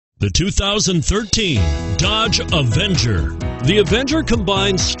The 2013 Dodge Avenger. The Avenger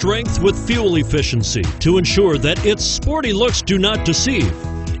combines strength with fuel efficiency to ensure that its sporty looks do not deceive.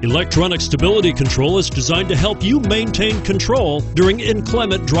 Electronic stability control is designed to help you maintain control during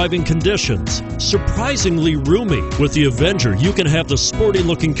inclement driving conditions. Surprisingly roomy, with the Avenger you can have the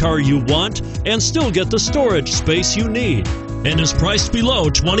sporty-looking car you want and still get the storage space you need, and is priced below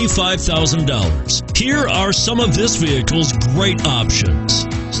 $25,000. Here are some of this vehicle's great options: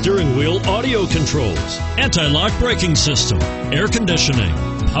 steering wheel audio controls, anti-lock braking system, air conditioning,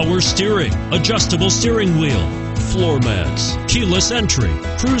 power steering, adjustable steering wheel, floor mats, keyless entry,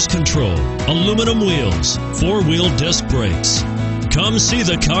 cruise control, aluminum wheels, four-wheel disc brakes. Come see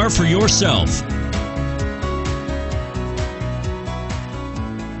the car for yourself.